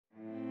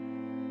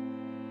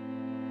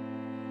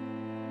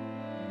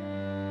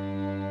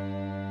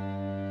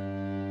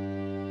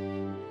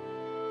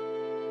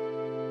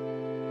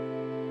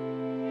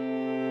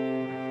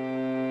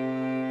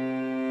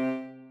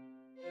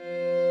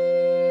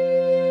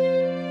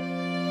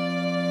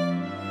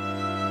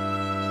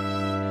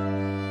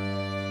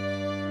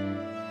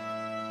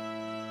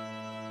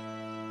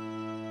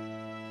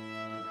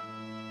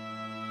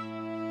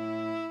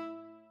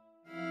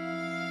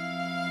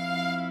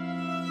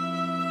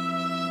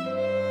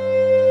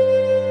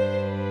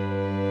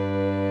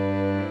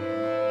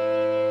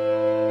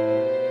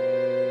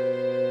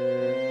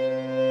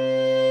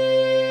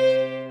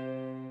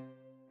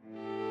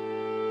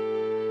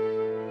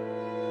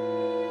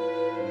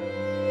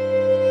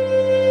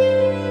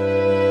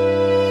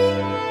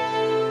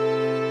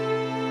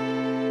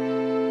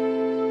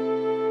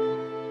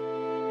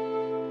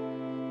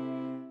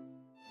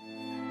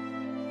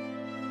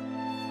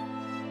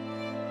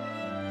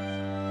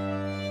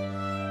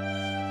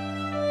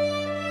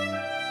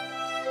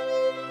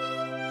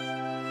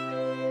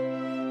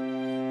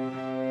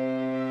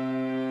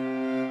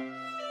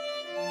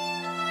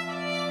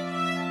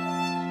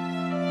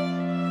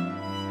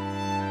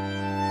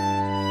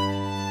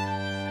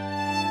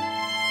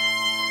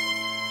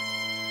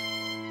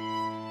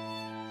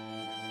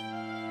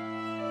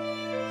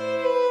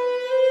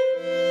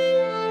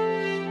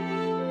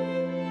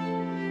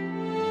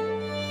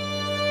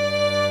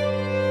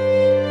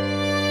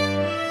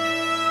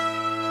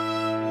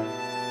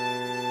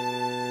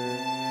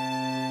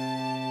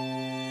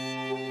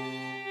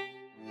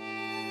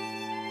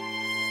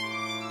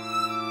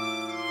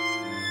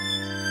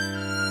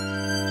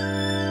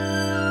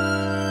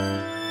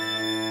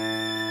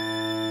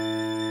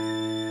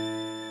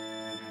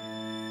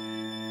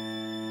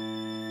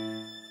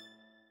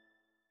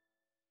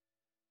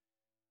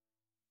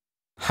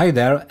Hi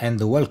there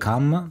and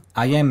welcome.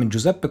 I am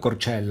Giuseppe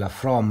Corcella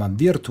from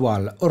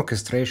Virtual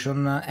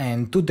Orchestration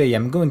and today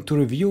I'm going to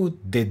review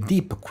the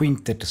Deep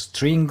Quintet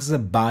Strings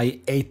by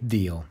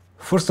 8dio.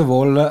 First of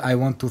all, I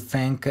want to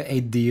thank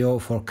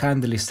 8dio for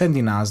kindly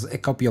sending us a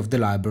copy of the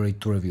library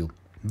to review.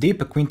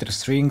 Deep Quintet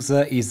Strings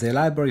is a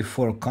library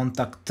for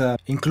contact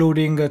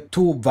including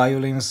 2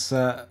 violins,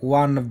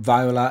 1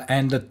 viola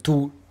and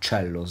 2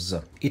 cellos.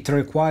 It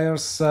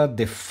requires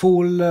the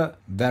full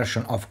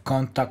version of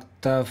contact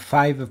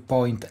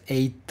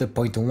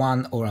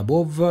 5.8.1 or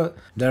above,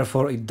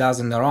 therefore it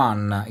doesn't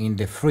run in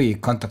the free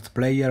contact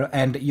player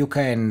and you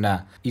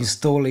can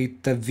install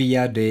it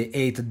via the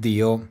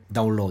 8dio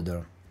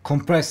downloader.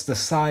 Compressed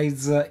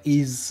size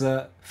is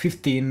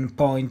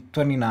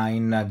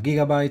 15.29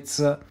 gigabytes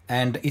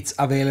and it's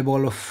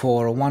available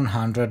for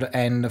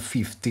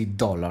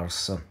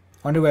 $150.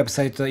 On the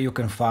website you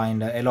can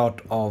find a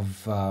lot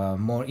of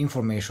more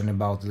information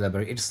about the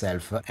library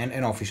itself and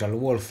an official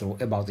walkthrough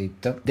about it.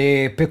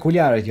 The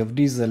peculiarity of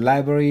this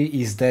library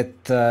is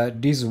that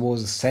this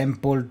was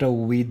sampled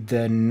with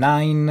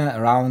 9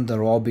 round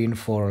robin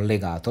for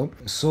legato,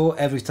 so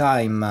every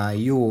time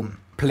you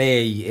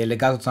play a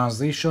legato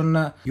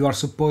transition, you are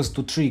supposed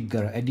to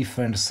trigger a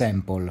different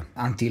sample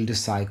until the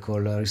cycle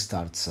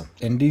restarts.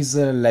 And this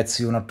lets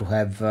you not to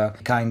have a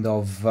kind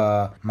of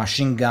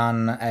machine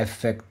gun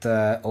effect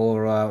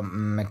or a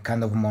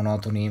kind of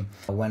monotony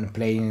when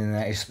playing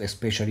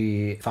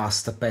especially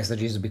fast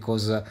passages,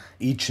 because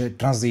each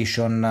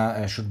transition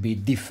should be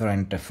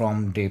different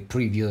from the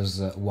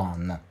previous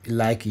one,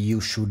 like you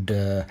should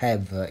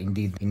have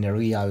indeed in a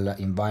real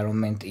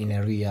environment, in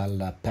a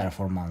real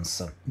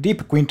performance.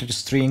 Deep Quintet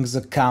Strings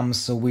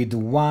comes with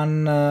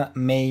one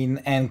main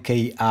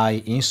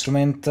NKI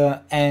instrument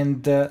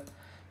and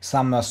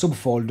some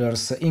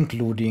subfolders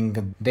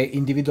including the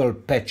individual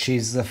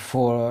patches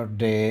for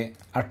the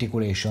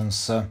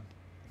articulations.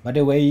 By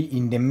the way,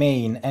 in the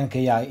main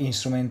NKI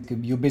instrument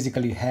you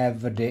basically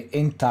have the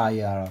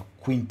entire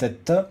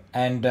quintet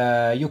and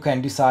you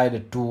can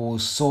decide to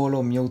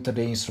solo mute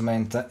the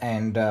instrument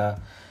and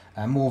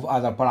move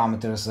other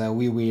parameters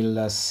we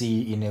will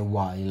see in a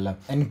while.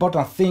 An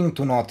important thing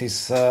to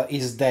notice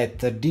is that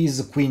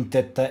this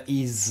quintet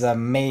is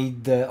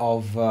made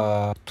of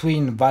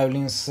twin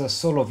violins,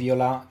 solo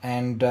viola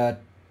and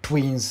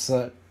twins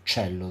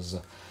cellos.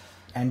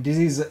 And this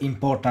is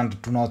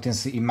important to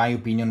notice in my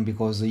opinion,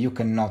 because you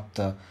cannot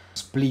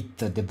split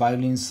the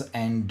violins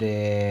and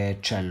the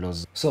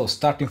cellos. So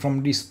starting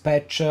from this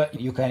patch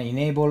you can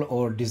enable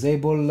or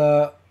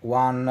disable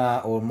one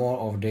or more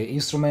of the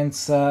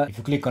instruments. If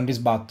you click on this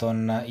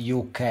button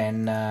you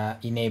can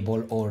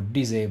enable or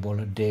disable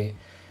the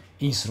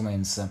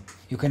instruments.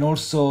 You can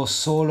also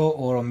solo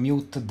or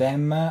mute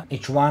them.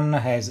 Each one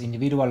has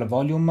individual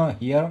volume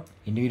here,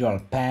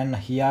 individual pan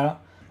here,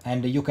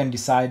 and you can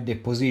decide the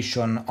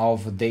position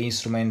of the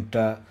instrument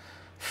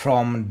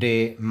from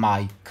the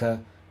mic.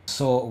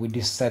 So with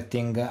this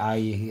setting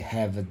I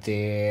have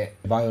the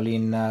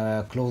violin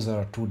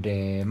closer to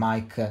the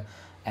mic,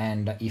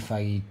 and if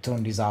I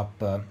turn this up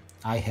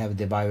I have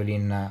the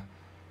violin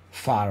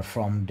far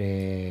from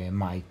the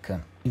mic.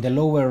 In the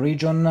lower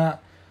region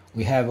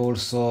we have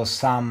also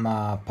some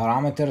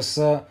parameters.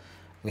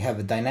 We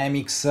have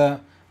dynamics,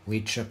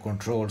 which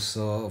controls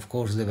of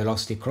course the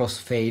velocity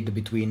crossfade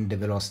between the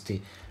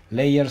velocity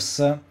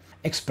layers,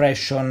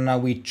 expression,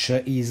 which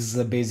is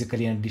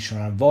basically an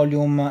additional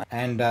volume,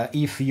 and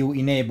if you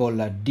enable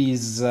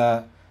this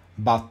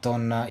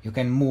button you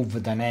can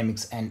move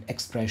dynamics and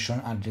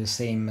expression at the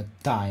same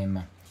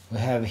time. We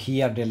have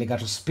here the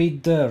legato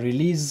speed,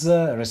 release,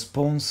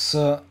 response,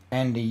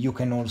 and you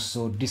can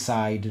also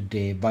decide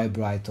the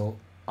vibrato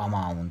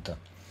amount.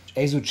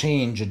 As you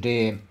change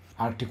the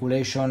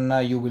articulation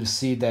you will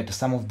see that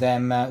some of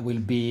them will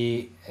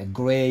be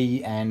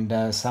gray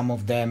and some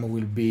of them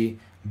will be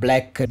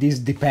black. This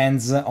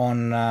depends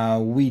on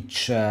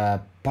which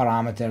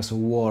parameters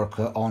work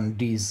on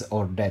this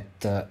or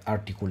that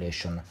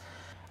articulation.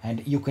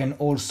 And you can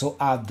also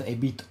add a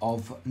bit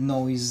of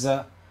noise.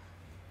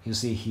 You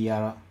see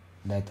here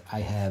that I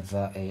have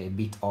a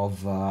bit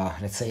of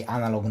let's say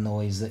analog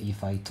noise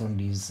if I turn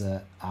this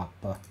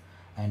up,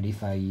 and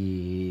if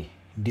I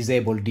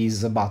disable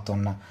this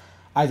button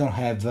I don't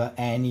have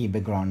any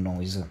background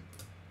noise.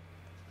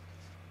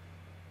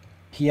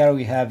 Here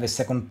we have a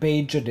second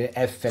page, the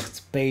effects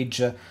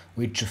page,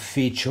 which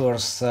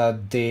features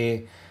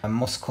the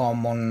most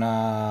common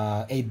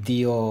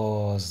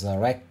 8dio's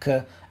rec,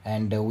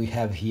 and we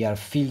have here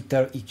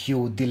filter,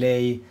 EQ,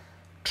 delay,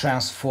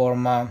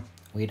 transform,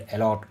 with a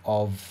lot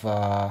of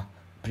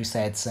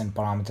presets and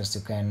parameters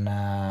you can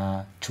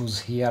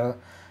choose here,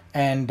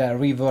 and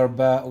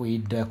reverb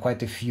with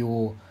quite a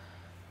few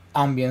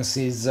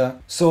ambiances.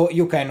 So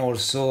you can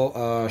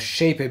also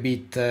shape a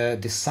bit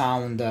the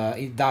sound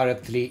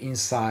directly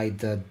inside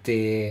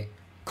the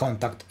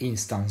contact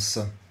instance.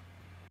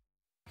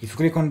 If you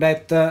click on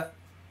that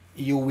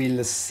you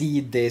will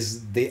see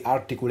the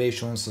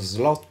articulations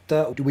slot,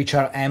 which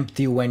are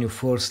empty when you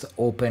first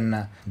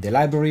open the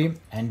library,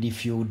 and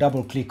if you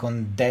double click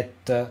on that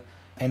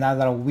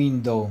another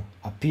window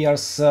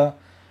appears.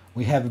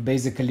 We have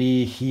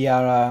basically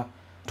here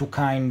two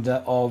kind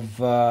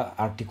of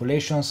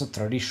articulations,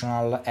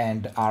 traditional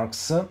and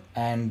arcs,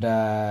 and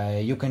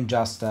you can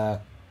just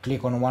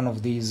click on one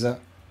of these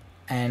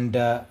and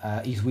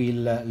it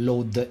will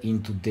load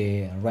into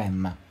the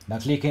RAM. By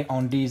clicking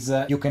on this,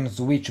 you can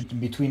switch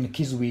between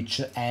key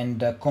switch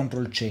and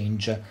control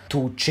change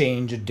to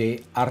change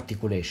the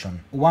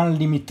articulation. One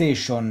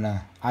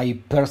limitation I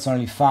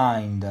personally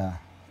find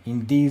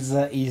in this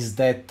is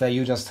that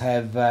you just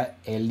have a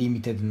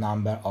limited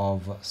number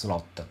of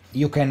slots.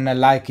 You can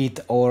like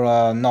it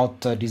or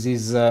not, this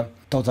is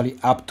totally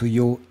up to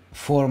you.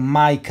 For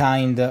my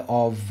kind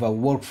of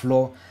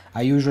workflow,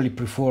 I usually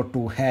prefer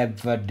to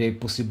have the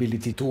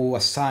possibility to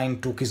assign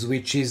to key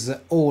switches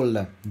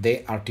all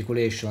the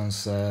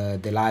articulations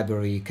the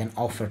library can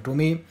offer to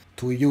me,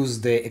 to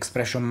use the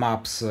expression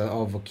maps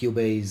of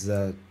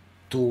Cubase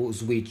to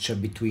switch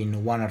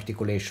between one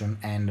articulation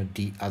and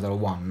the other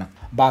one.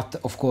 But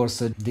of course,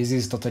 this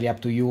is totally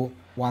up to you.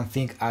 One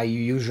thing I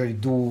usually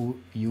do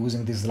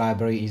using this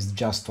library is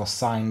just to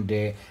assign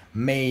the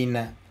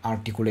main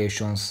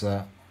articulations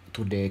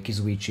to the key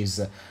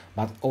switches,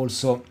 but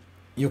also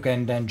you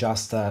can then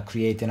just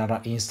create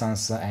another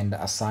instance and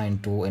assign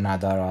to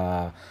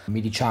another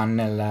MIDI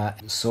channel,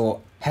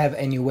 so have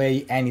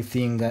anyway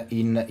anything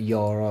in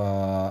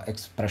your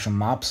expression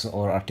maps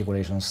or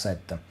articulation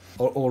set.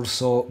 Or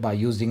also by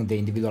using the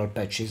individual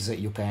patches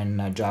you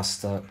can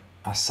just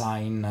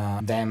assign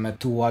them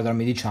to other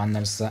MIDI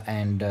channels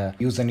and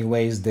use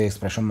anyways the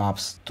expression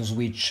maps to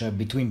switch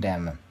between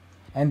them.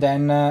 And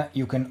then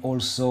you can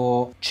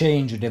also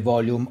change the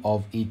volume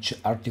of each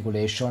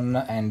articulation,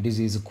 and this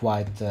is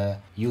quite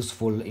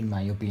useful in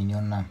my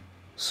opinion.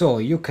 So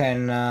you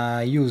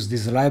can use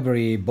this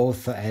library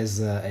both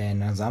as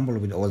an ensemble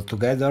with all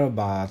together,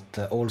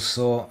 but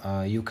also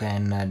you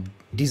can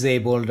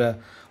disable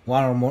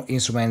one or more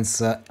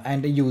instruments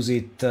and use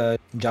it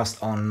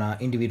just on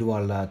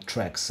individual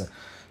tracks.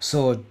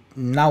 So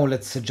now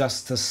let's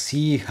just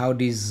see how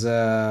this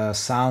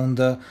sound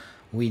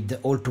with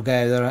all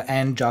together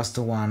and just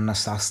one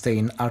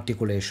sustain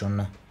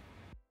articulation.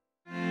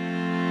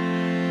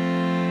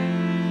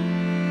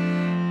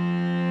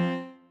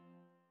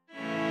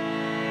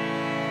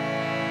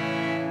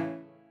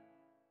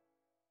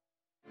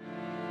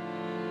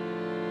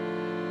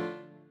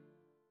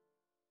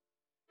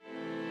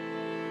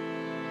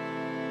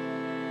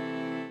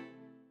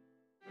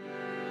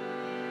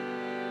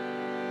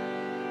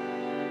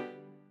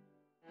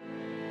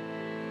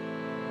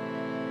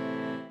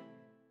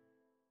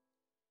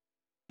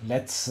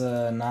 Let's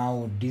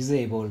now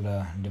disable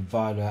the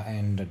viola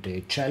and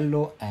the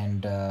cello,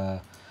 and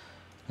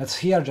let's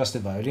hear just the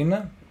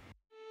violin.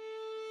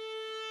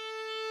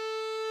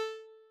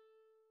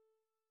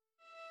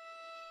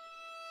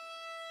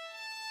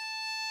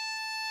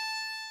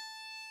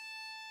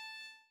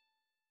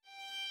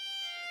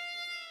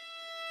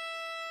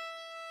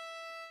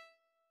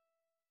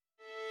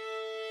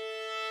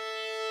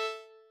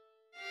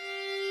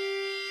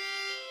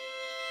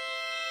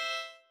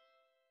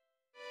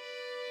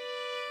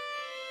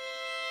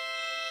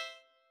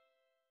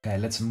 Okay,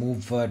 let's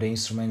move the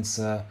instruments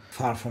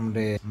far from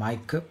the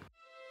mic.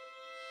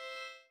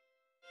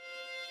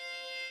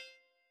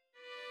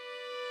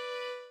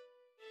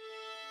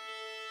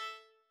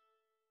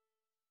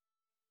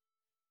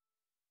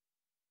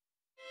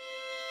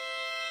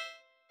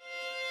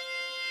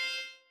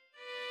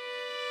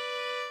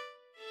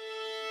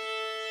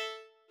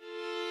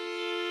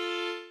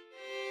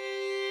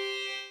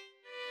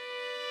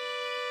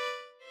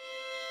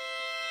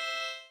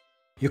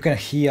 You can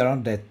hear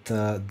that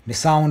the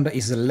sound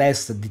is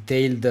less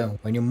detailed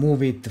when you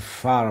move it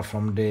far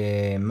from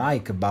the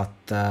mic,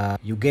 but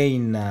you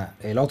gain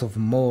a lot of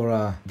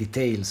more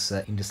details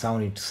in the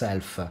sound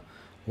itself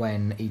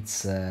when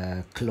it's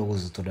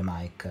close to the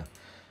mic.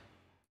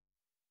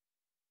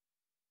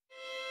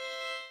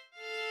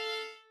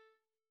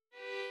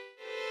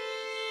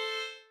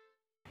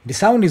 The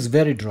sound is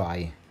very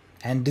dry,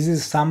 and this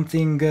is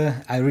something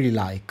I really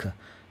like,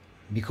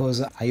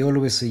 because I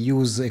always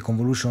use a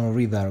convolutional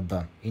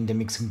reverb in the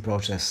mixing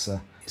process.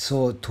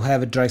 So to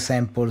have dry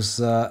samples,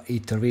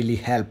 it really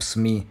helps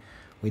me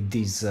with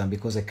this,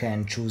 because I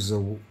can choose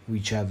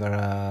whichever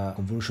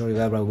convolutional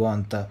reverb I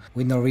want,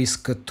 with no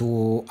risk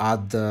to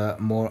add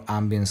more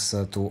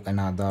ambience to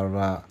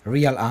another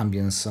real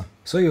ambience.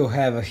 So you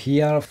have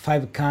here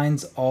 5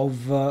 kinds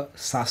of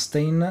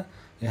sustain.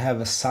 You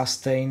have a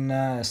sustain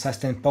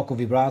poco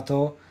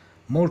vibrato,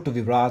 molto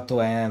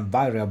vibrato and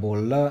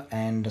variable,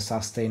 and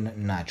sustain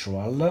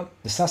natural.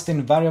 The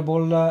sustain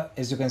variable,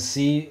 as you can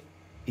see,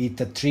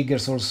 it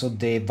triggers also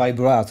the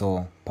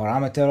vibrato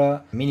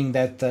parameter, meaning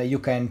that you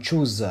can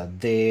choose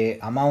the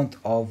amount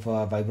of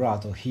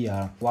vibrato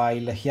here,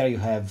 while here you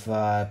have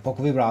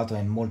poco vibrato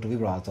and molto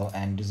vibrato,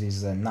 and this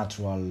is a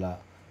natural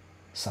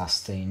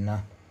sustain.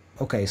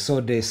 Okay, so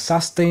the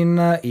sustain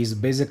is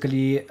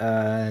basically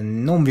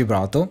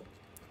non-vibrato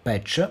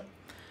patch,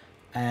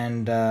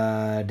 and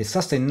the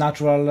sustain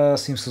natural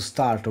seems to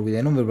start with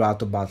a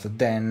non-vibrato, but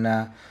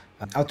then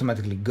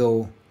automatically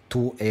go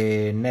to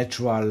a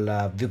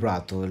natural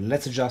vibrato.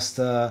 Let's just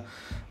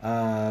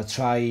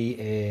try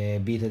a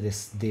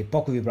bit the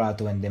poco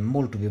vibrato and the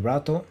molto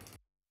vibrato.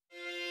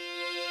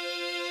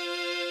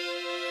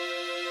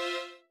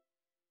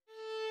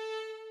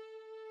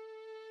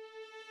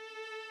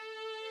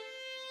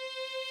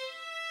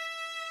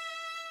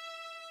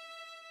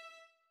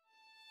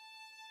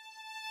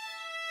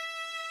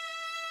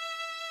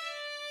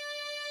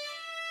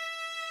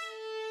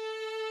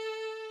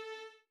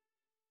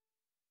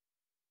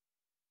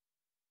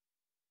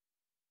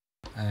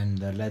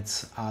 And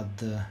let's add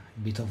a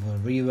bit of a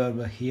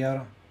reverb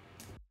here.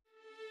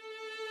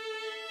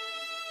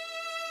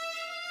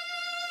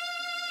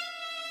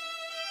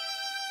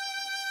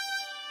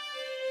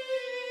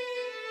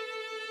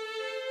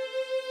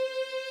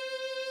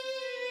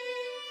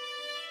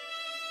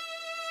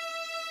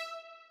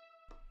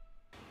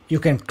 You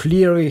can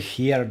clearly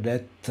hear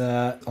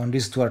that on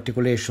these two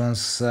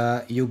articulations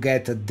you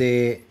get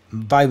the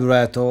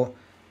vibrato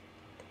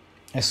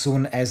as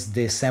soon as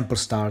the sample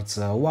starts,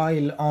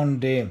 while on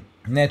the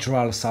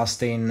natural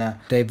sustain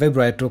the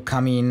vibrato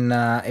come in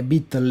a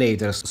bit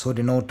later, so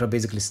the note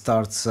basically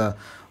starts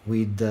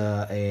with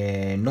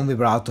a non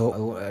vibrato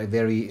or a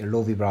very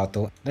low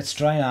vibrato. Let's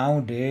try now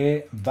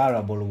the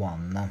variable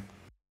one.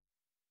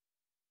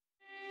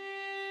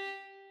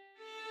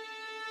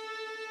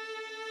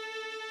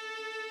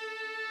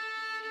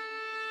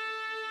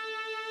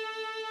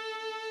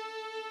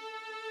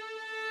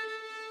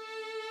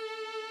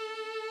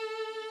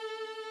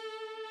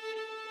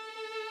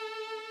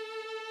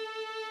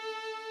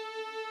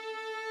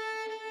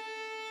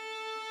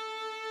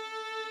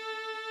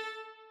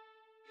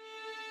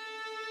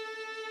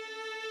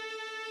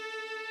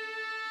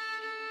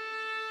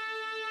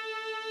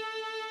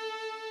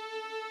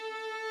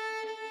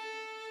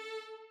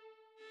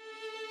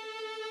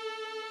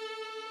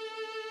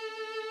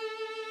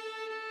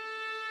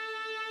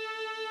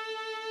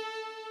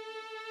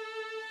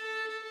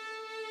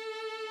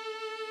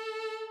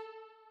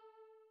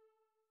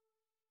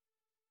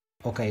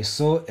 Okay,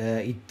 so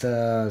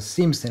it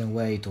seems in a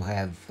way to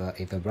have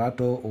a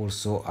vibrato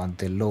also at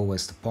the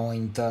lowest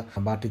point,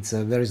 but it's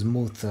a very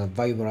smooth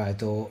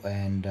vibrato,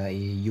 and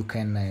you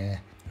can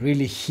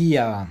really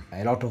hear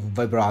a lot of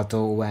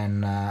vibrato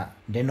when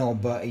the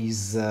knob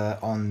is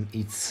on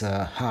its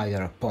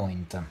higher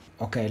point.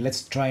 Okay,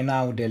 let's try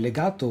now the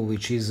legato,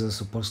 which is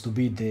supposed to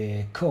be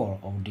the core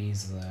of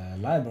this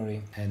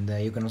library, and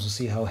you can also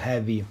see how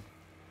heavy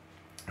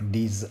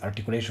this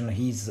articulation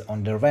is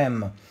on the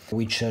rem,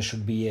 which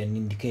should be an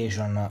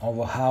indication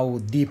of how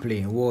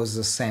deeply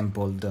was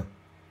sampled.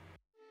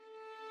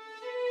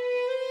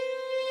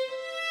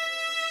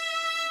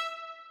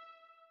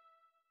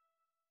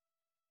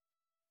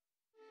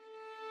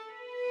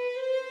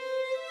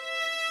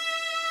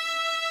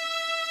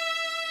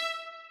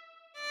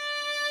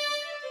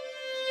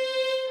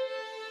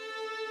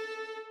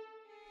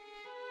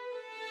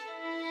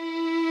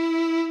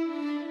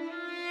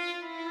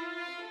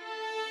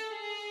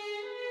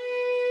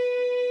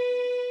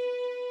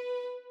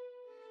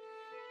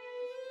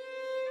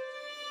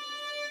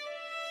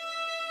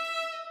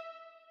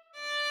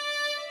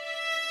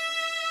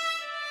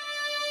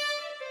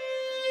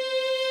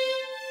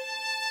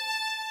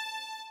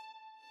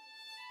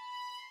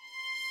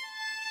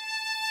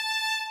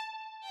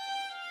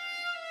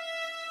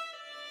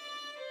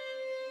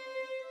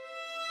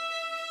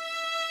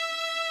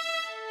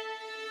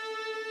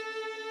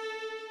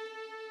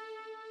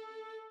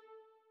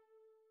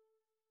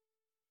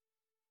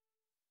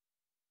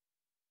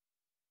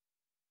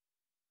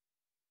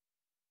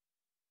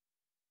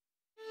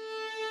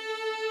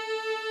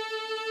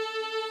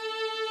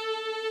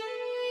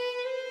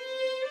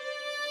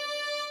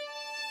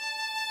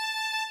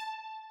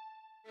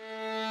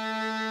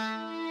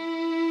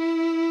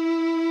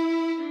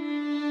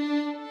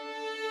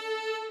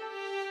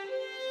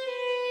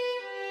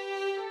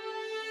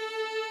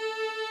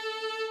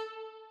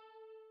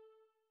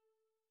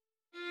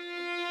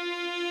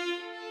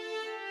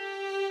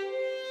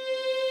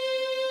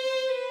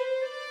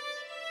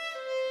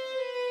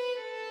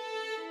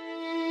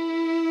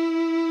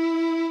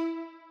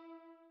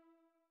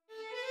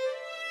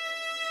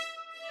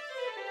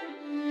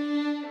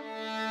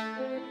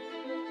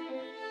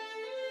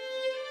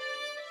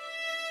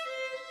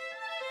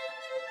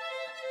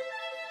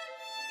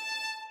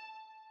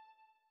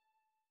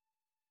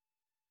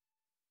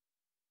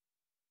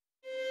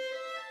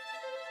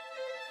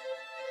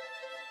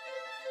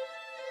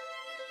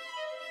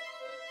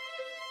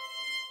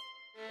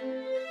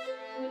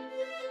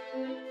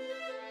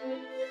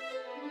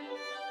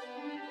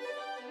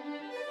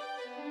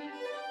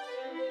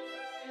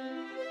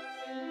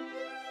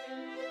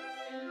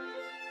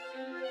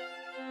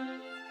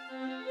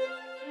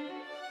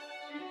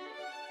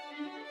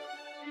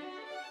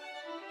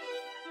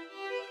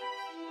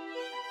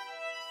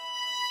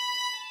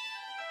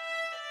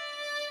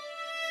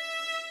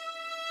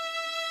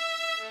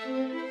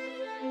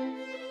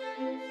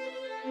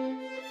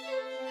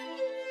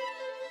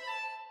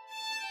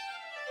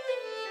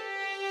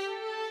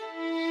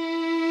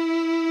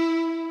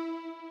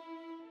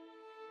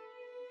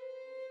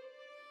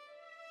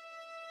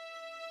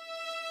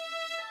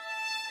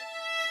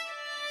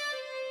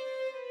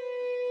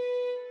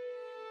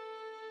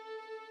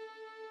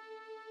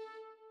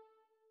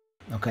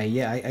 Okay,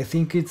 yeah, I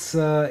think it's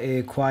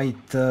a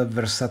quite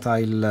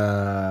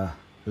versatile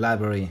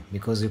library,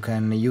 because you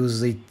can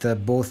use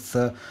it both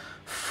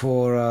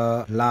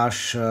for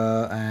lush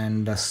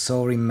and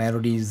soaring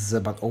melodies,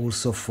 but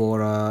also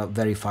for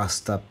very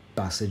fast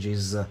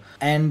passages.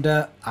 And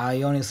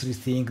I honestly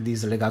think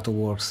these legato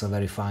works are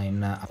very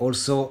fine.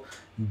 Also,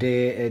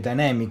 the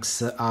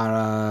dynamics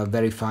are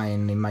very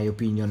fine in my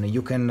opinion.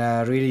 You can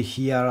really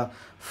hear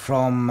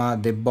from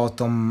the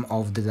bottom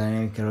of the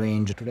dynamic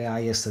range to the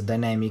highest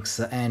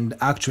dynamics, and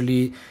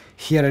actually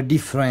hear a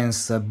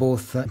difference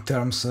both in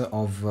terms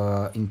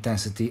of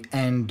intensity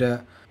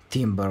and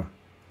timbre.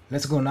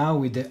 Let's go now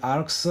with the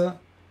arcs,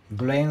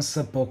 glance,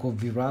 poco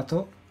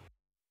vibrato.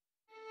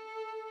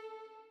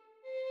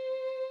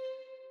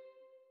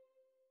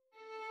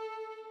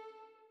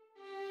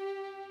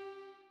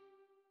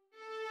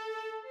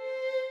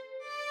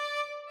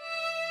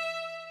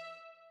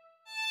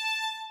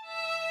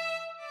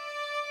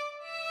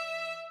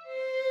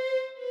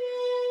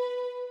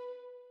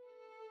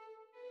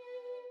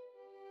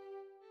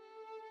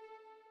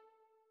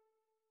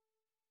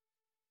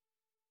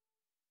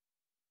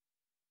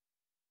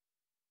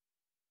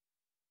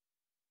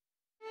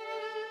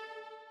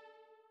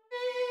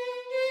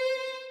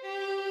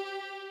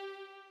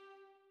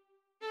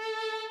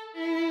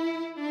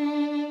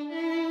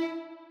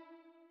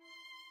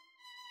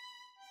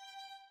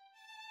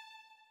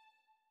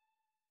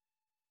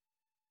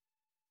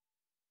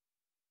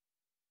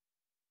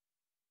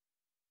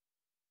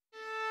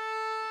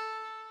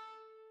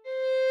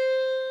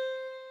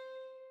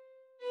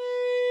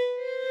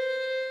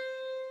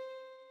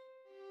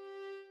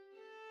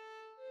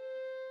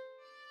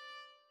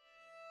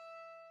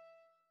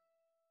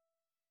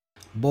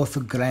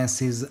 Both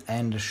glances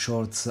and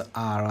shorts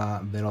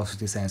are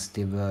velocity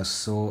sensitive,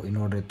 so in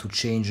order to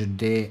change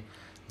the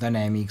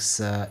dynamics,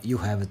 you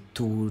have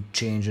to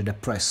change the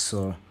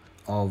pressure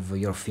of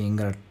your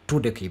finger to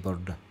the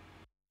keyboard.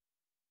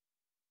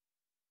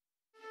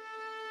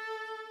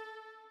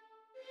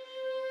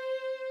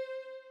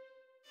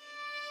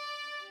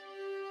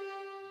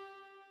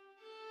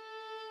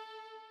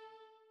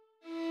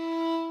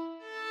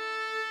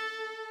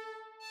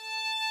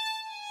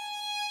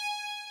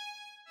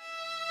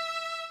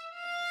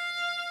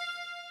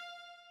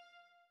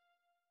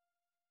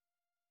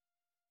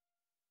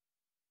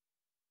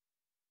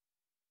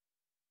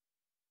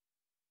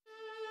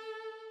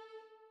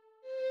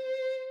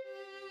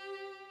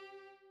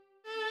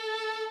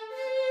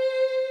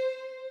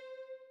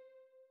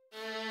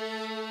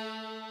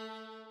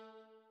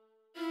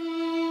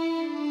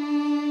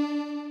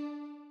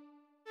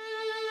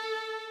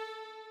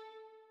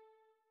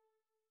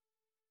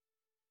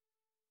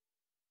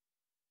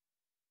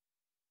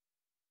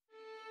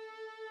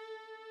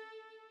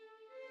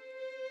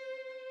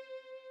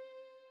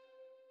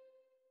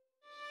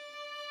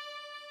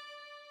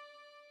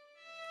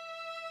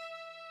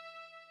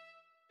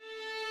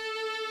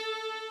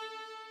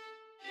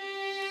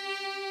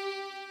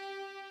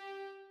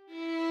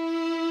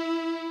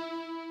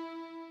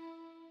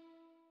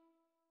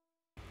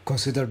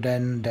 Consider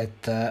then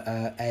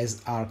that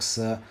as arcs,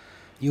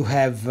 you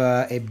have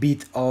a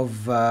bit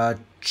of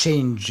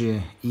change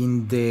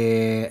in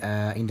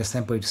the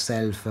sample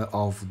itself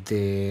of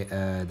the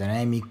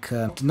dynamic.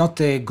 Not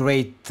a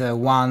great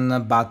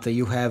one, but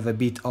you have a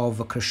bit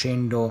of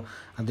crescendo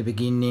at the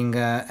beginning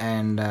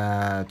and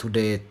to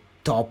the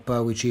top,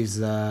 which is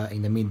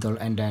in the middle,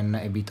 and then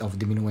a bit of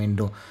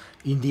diminuendo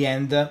in the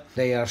end.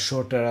 They are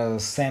shorter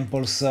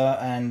samples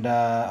and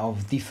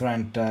of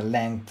different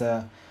length.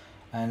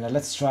 And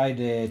let's try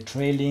the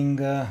trailing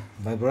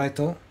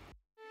vibrato.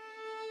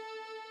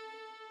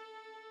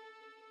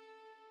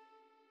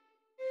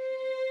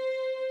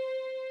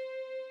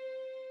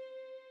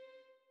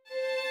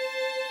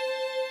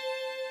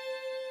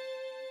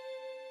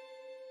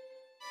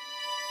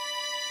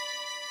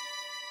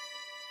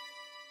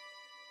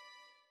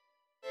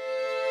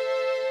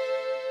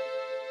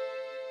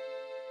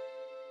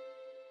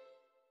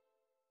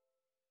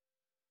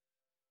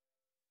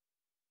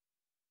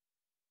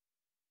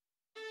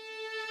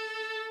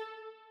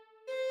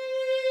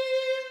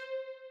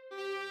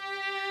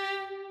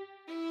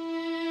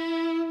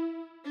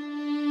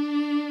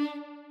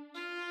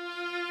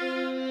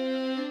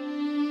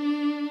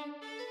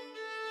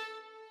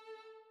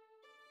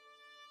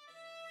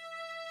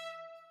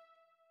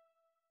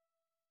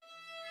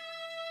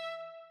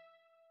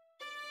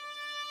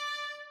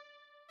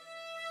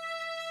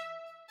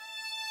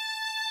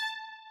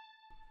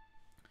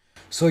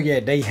 So yeah,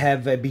 they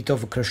have a bit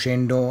of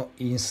crescendo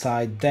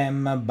inside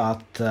them,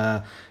 but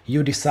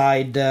you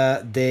decide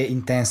the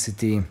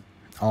intensity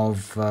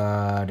of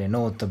the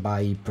note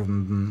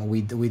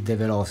with the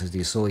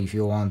velocity. So if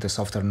you want a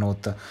softer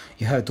note,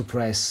 you have to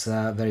press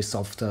very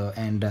soft,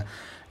 and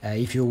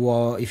if you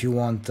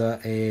want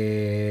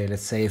a,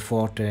 let's say,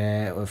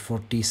 forte or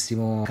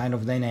fortissimo kind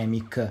of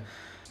dynamic,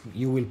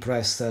 you will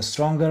press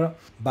stronger,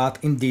 but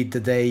indeed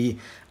they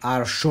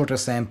are shorter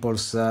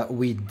samples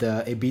with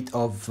a bit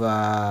of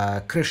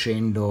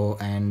crescendo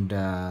and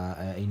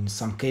in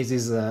some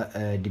cases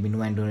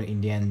diminuendo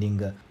in the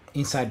ending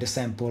inside the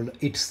sample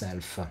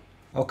itself.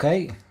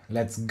 Okay,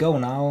 let's go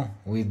now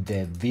with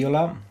the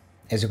viola.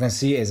 As you can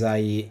see, as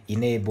I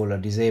enable or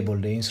disable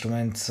the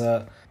instruments,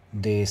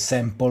 the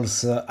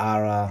samples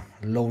are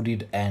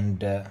loaded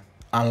and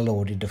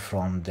unloaded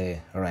from the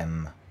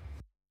RAM.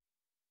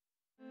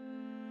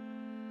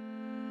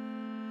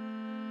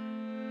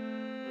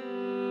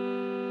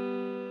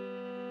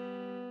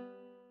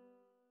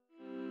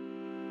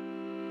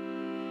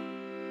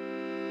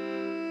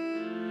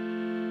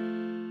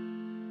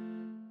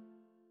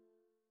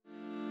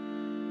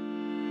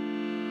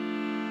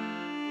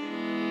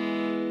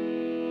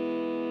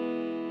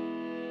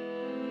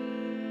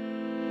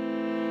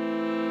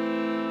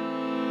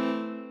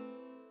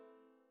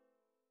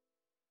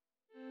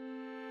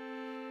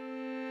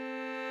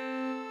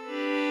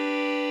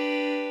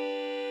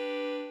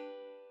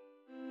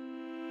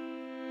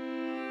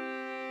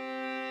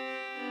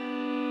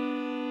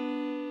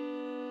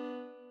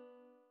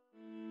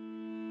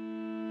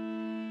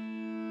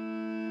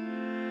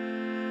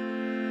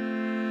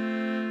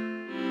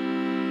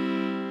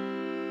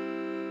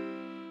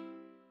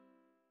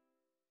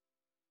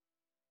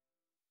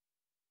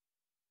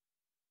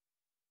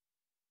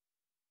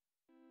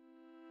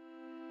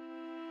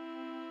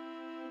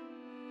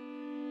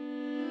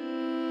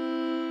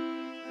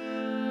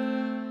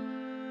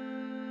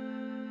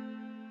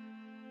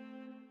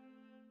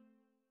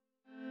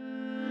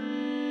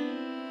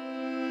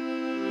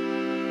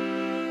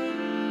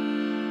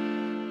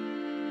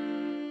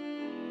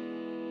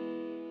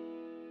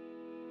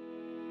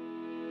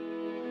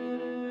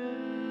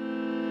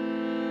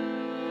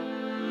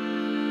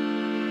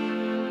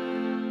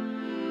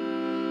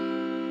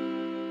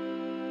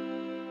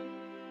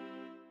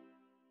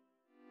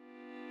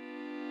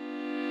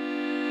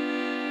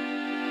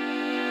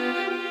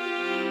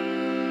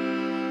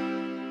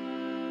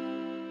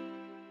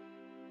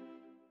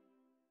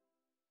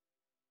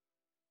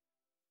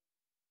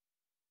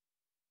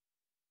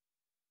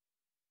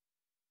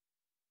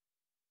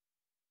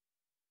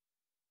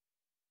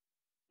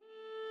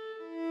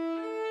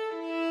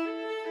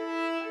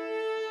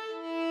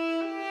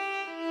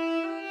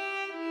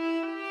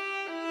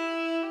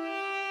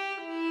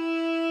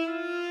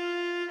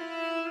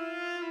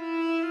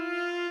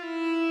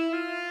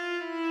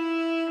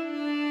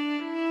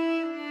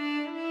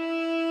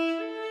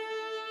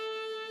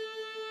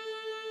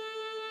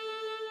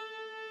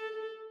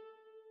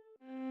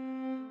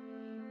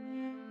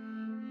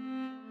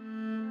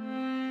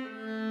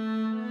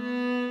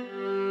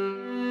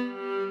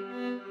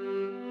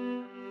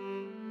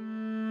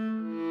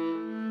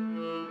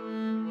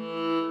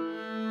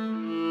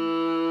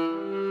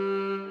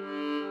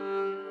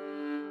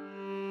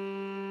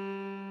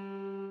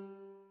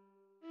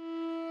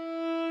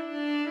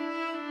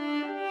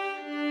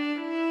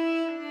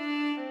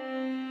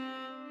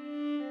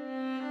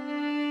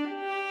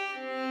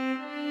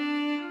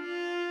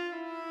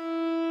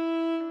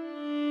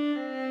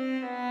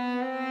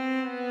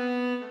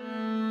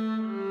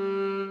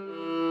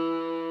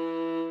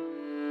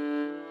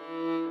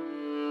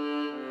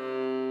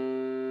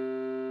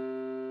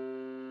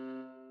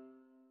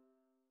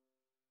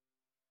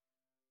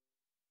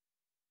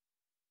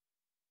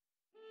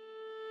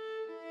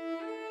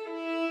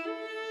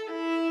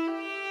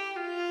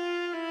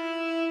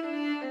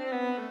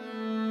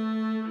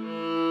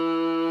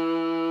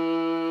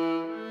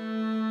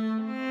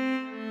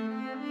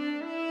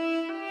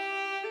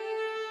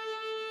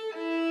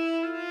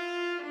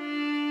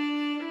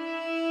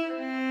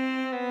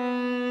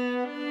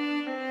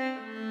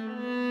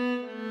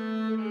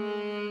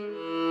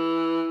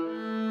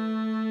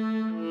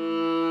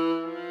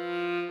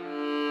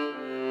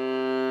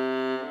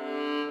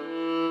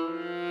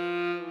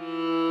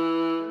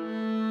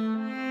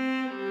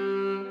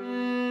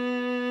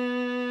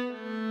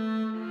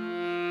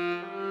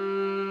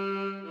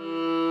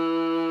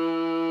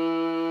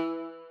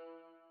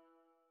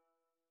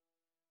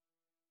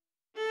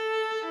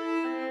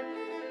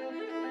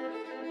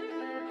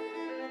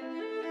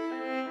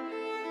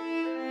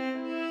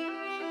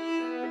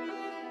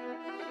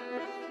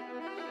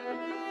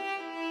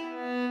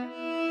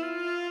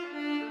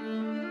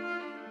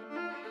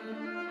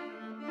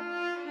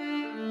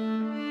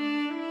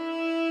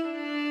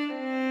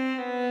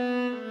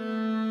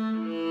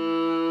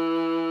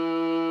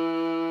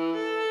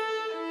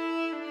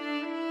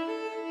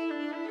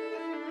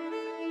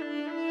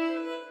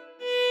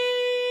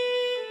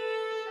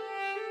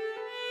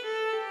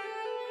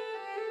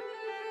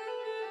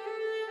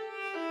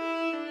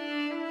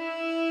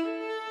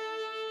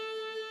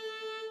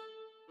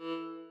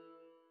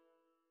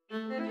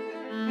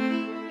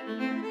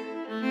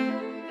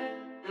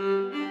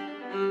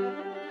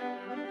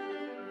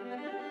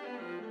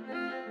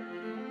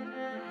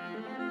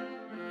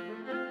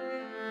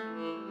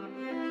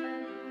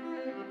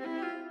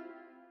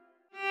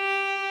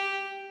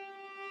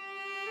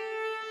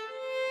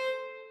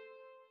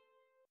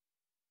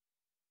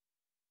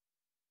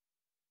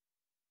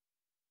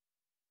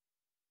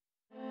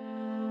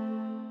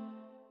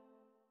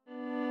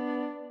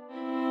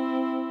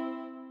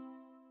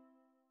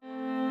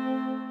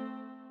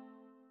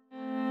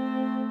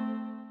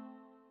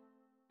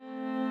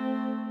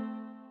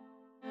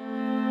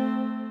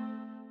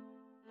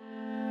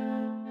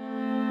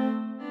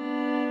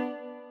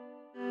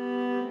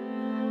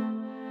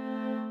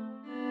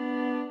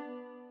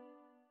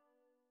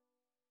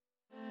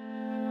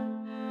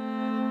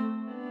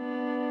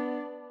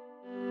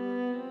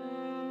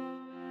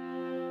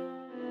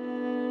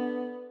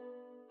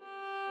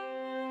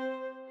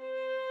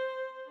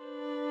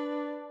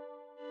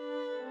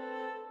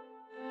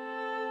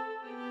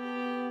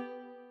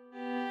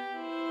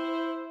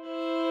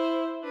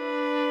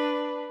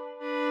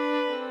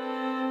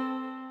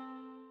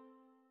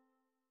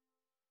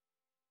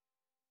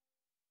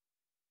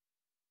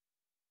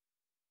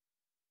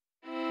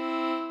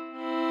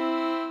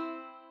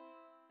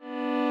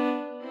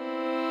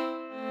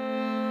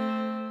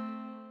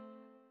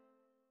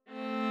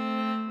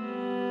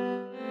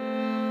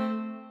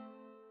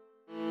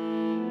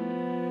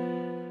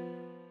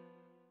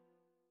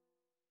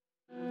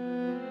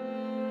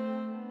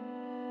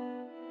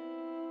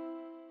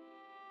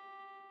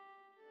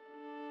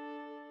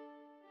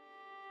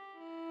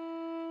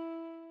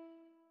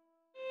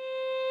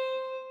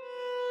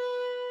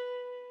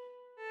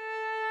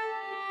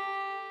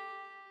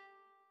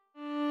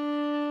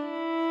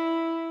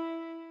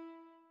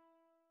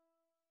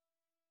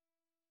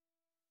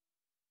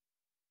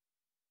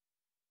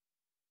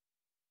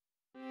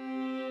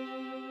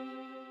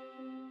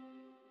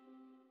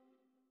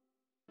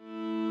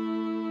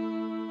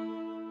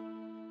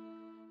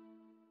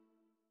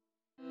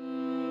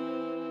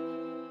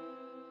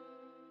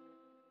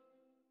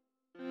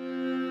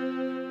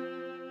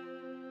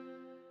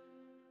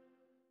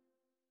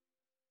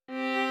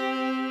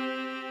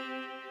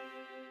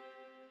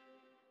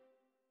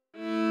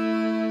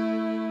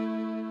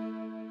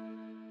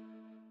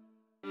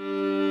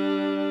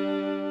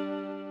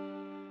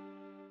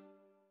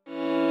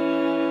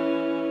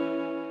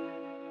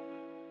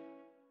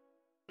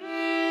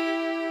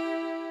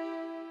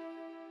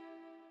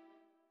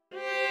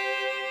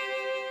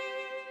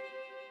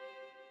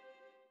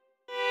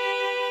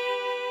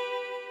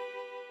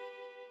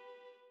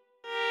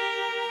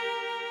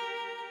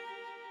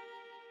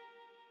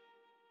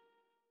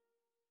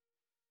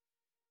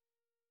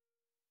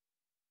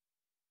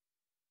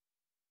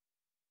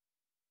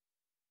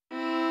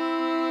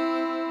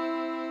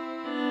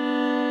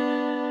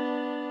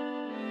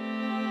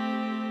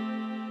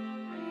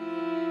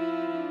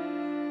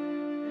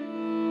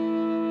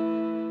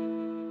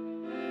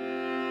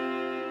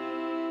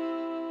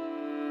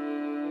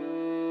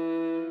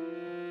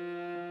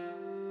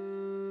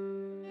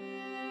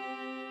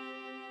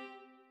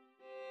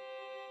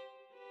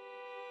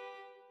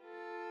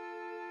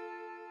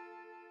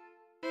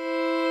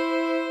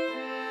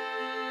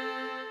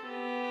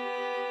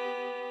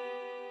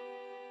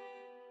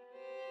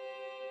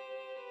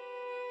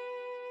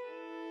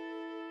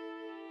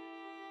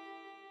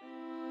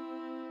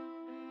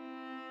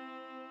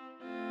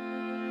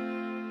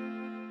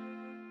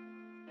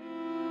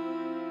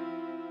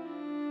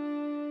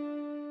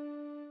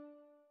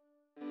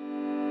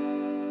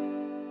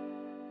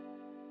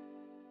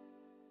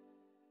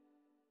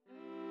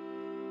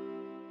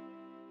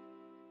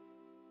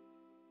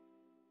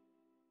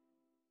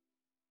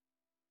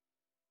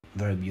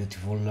 very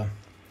beautiful.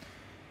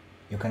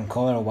 You can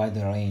cover a wide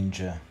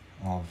range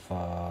of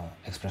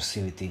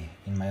expressivity,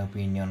 in my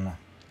opinion.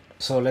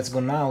 So let's go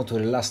now to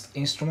the last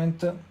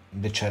instrument,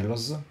 the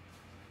cellos.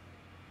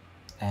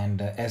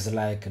 And as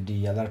like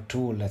the other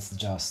two, let's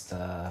just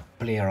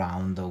play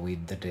around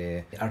with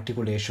the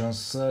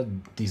articulations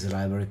this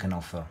library can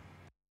offer.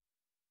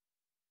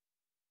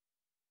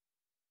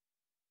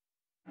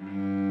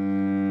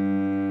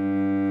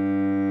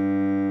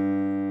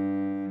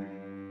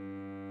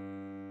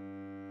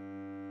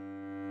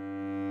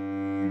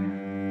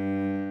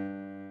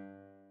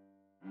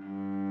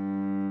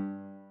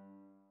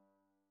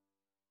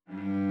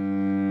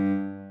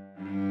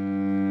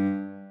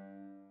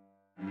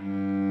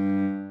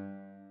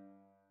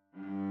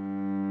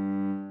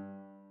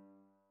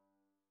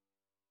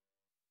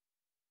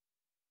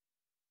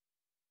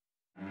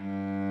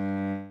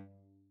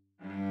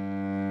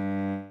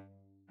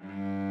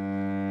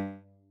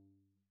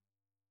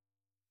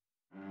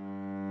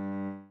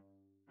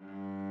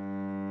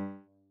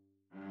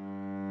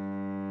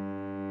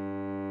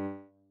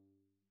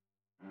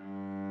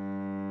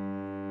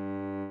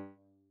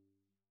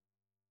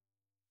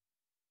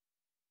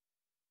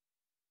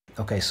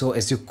 Okay, so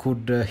as you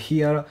could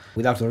hear,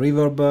 without a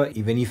reverb,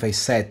 even if I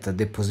set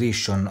the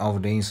position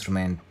of the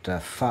instrument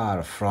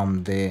far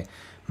from the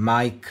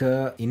mic,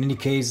 in any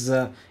case,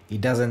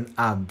 it doesn't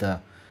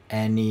add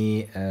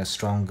any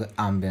strong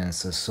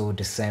ambience, so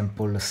the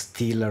sample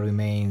still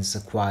remains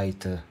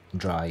quite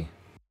dry.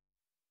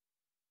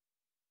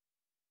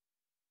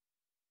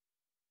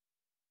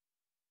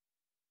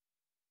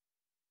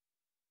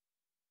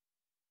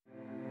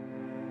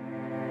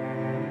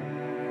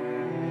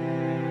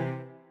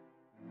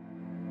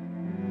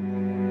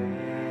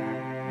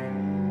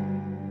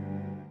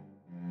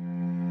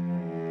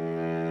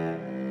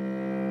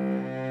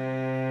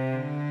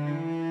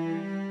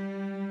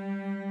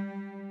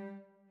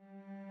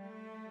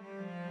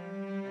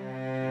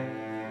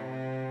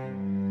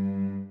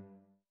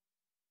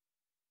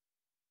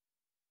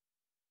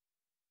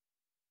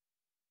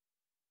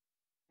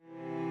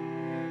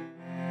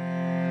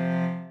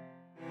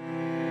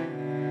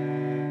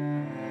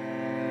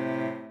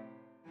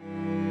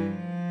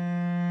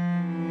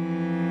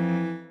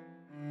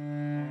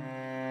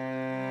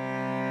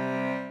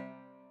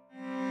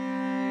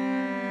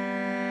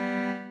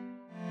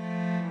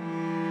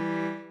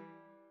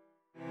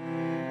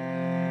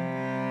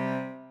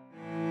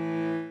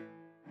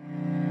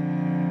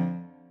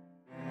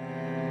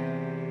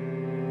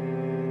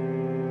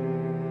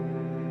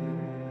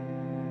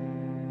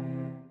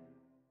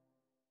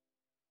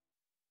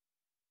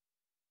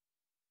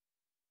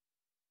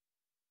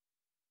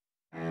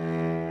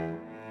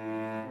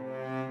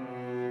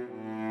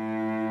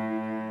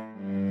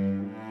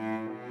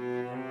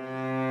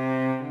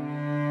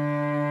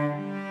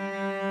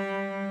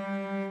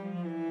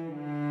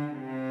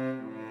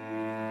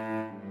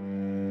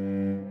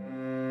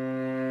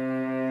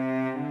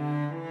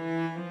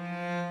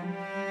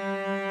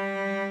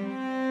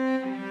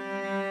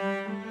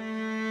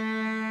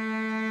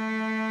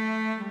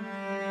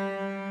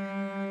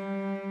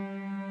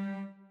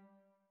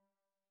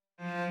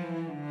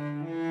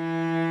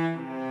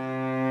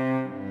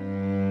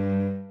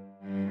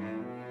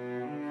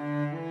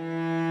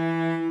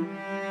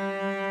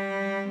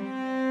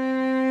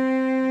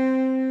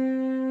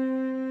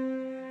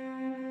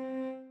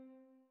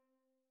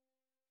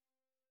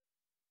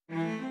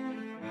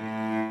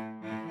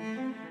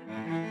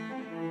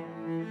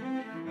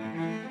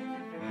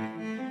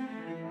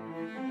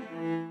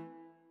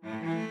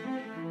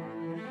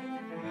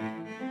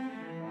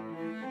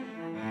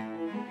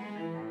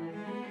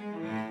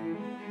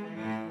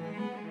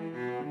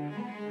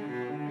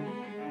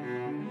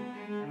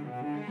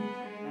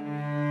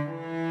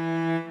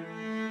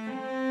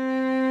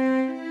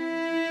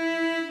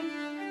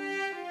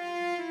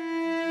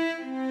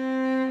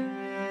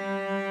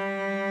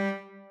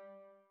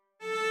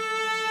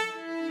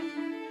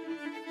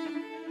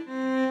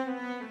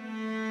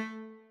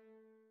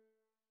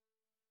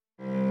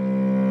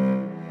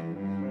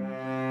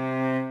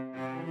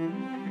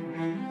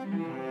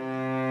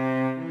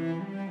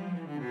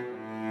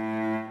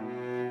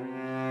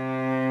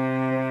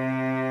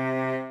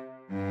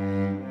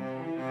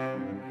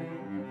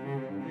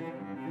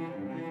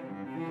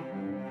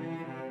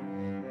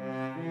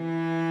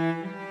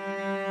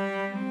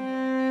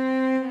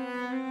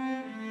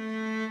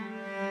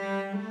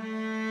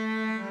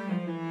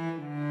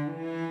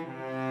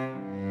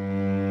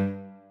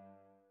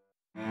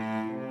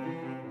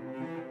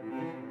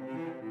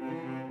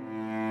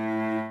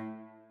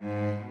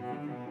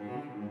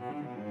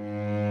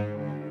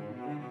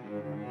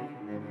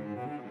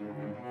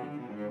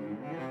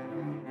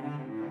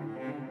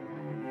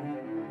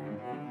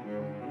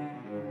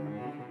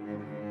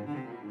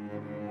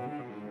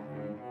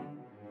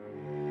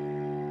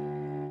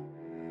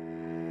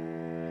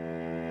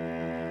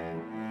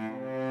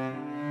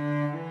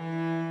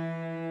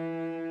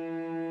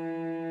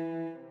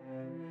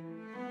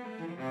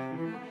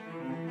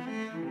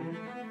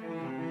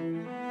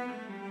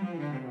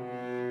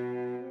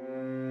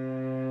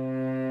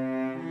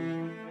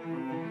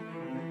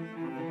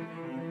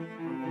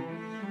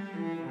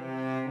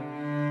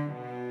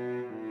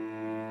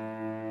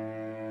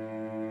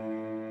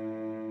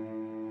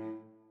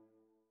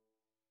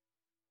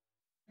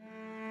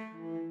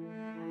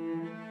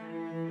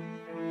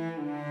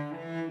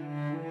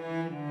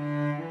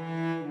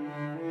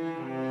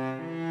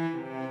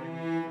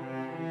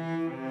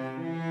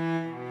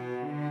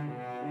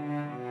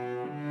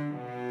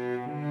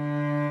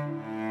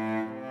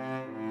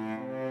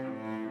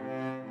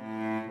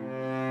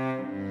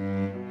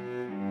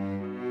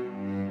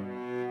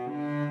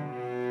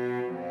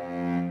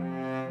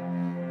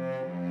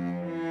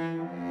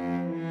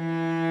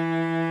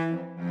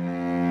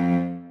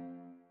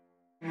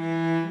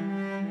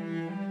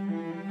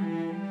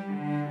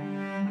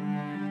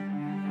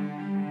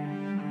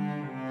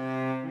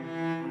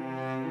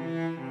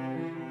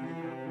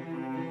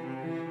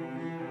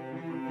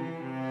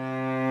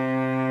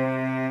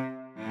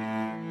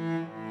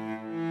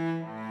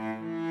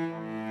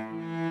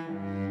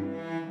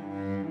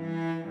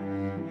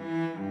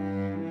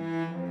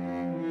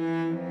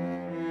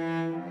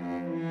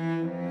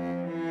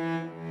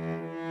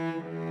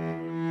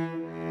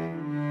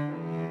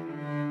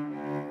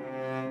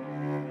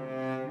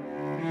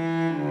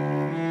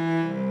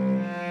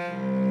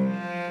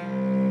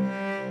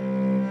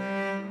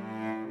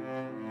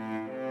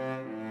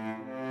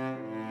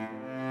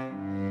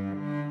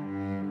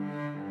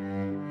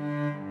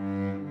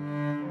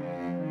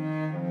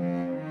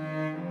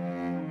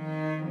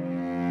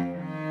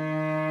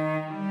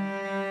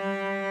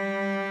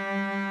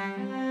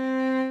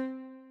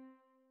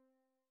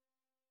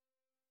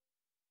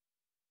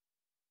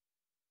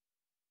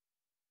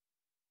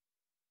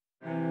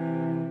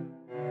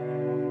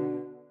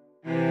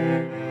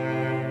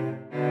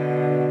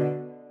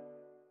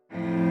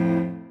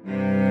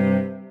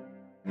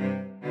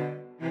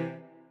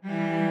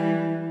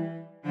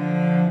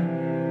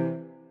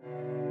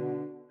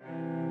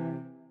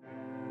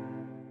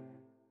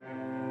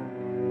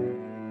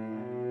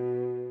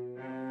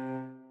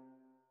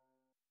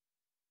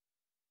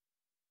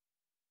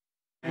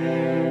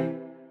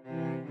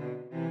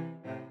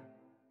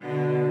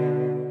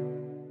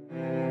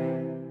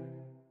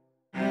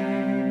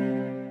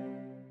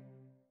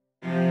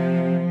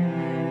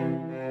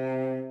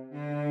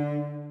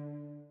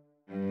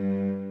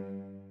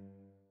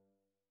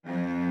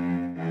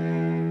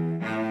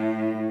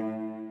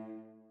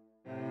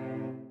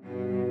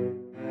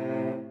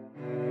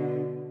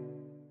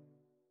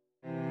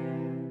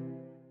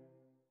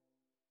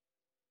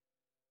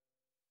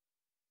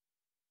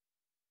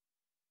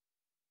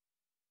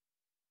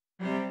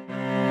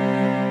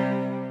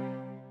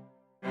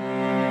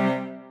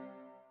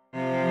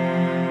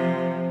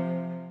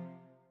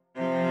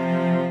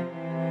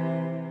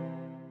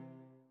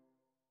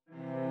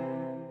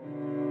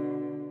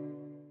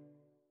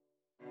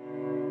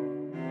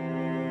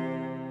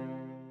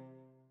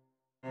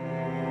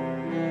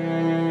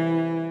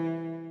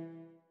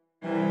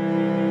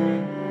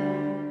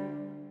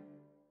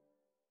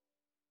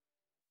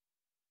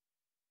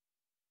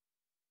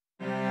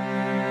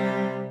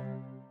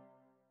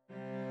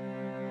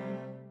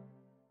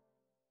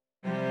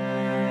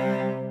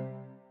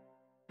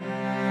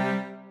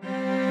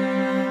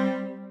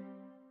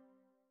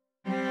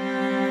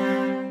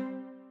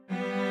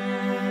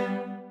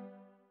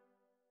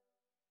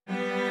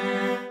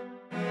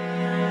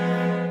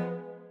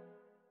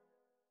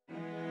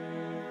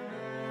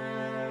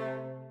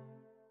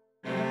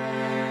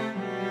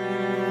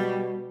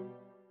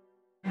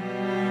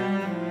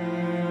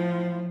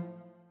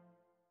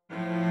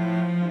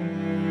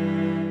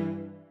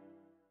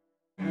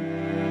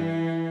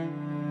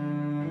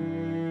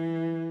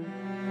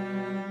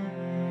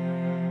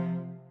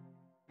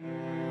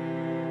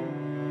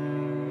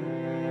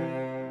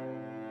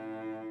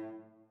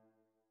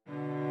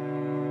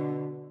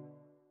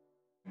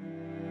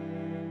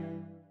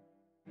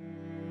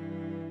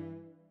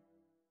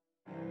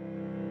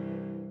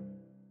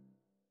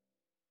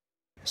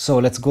 So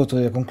let's go to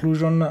the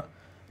conclusion.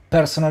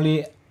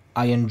 Personally,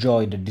 I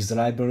enjoyed this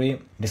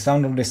library. The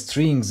sound of the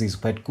strings is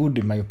quite good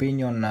in my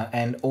opinion,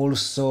 and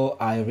also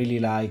I really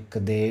like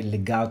the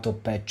legato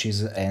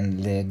patches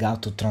and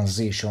legato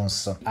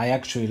transitions. I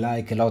actually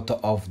like a lot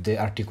of the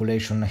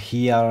articulation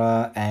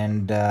here,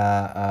 and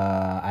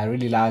I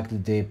really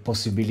liked the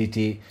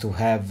possibility to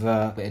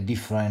have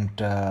different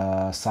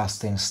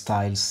sustain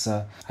styles.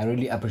 I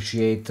really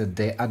appreciate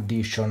the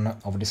addition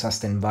of the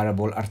sustain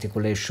variable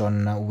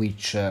articulation,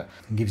 which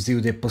gives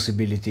you the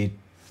possibility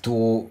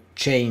to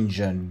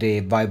change the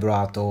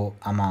vibrato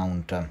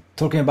amount.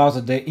 Talking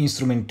about the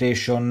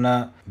instrumentation,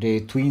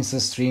 the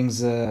twins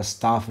strings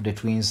stuff, the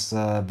twins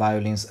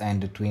violins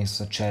and the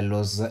twins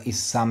cellos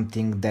is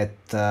something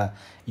that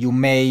you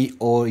may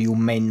or you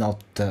may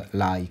not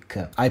like.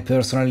 I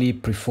personally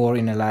prefer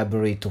in a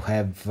library to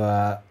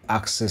have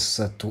access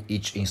to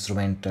each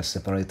instrument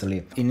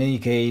separately. In any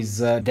case,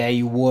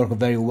 they work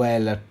very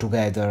well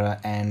together,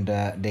 and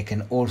they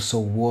can also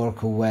work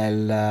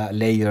well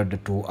layered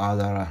to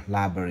other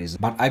libraries.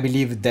 But I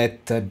believe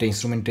that the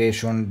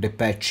instrumentation, the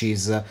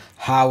patches,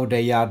 how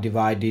they are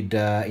divided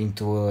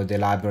into the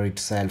library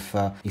itself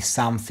is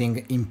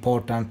something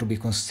important to be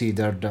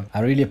considered.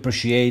 I really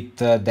appreciate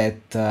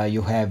that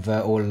you have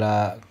all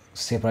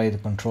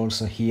separate controls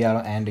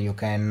here, and you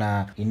can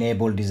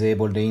enable,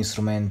 disable the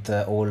instrument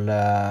all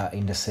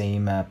in the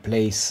same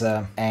place,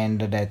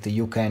 and that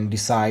you can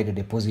decide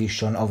the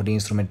position of the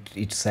instrument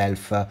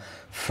itself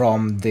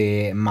from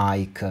the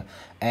mic,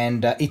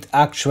 and it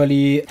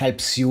actually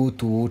helps you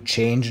to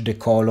change the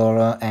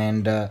color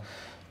and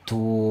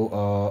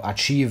to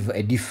achieve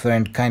a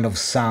different kind of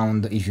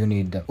sound if you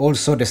need.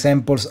 Also, the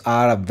samples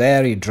are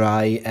very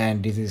dry,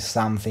 and this is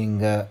something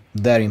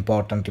very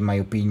important in my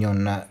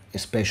opinion,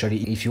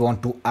 especially if you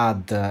want to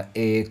add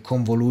a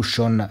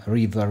convolution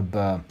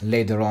reverb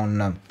later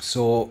on,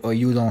 so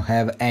you don't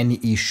have any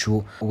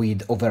issue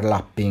with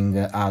overlapping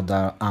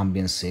other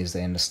ambiances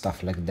and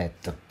stuff like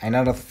that.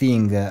 Another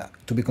thing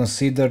to be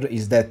considered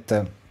is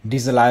that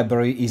this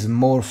library is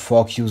more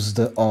focused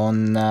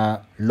on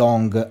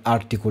long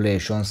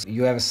articulations.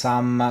 You have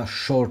some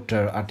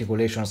shorter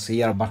articulations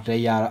here, but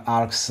they are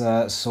arcs,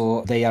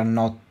 so they are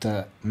not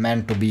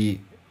meant to be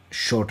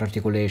short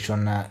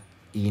articulation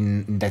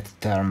in that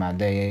term.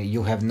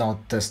 You have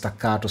not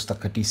staccato,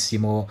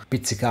 staccatissimo,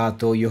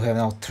 pizzicato, you have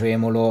not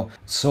tremolo.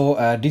 So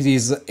this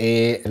is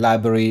a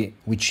library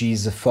which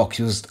is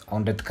focused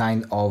on that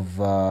kind of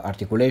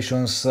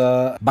articulations,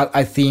 but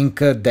I think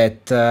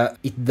that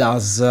it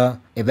does a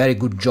very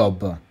good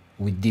job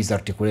with these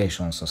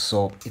articulations,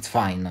 so it's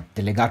fine.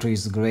 The legato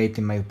is great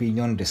in my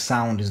opinion, the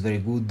sound is very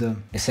good,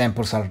 the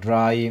samples are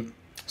dry.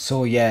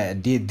 So yeah,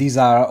 these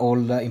are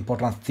all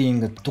important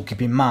things to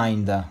keep in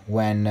mind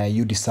when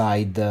you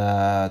decide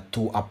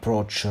to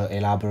approach a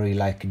library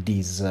like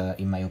this,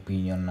 in my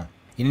opinion.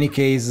 In any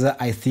case,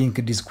 I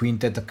think this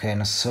quintet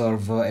can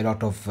serve a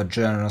lot of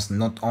genres,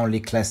 not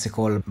only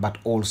classical but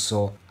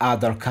also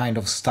other kind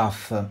of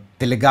stuff.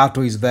 The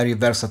legato is very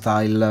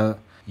versatile.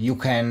 You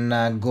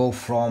can go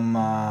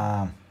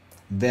from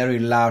very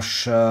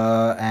lush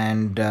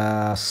and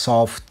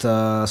soft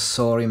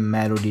soaring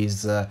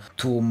melodies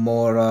to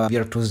more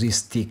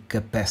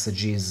virtuosistic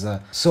passages.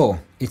 So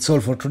it's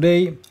all for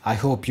today. I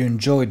hope you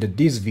enjoyed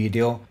this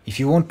video. If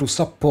you want to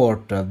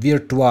support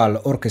virtual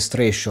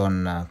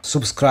orchestration,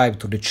 subscribe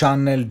to the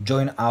channel,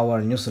 join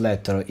our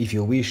newsletter if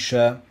you wish.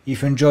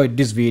 If you enjoyed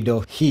this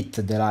video, hit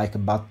the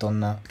like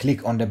button,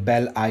 click on the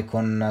bell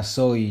icon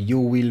so you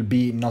will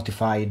be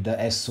notified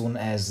as soon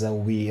as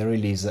we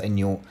release a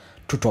new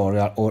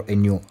tutorial or a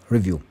new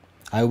review.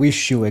 I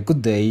wish you a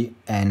good day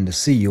and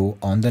see you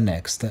on the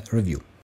next review.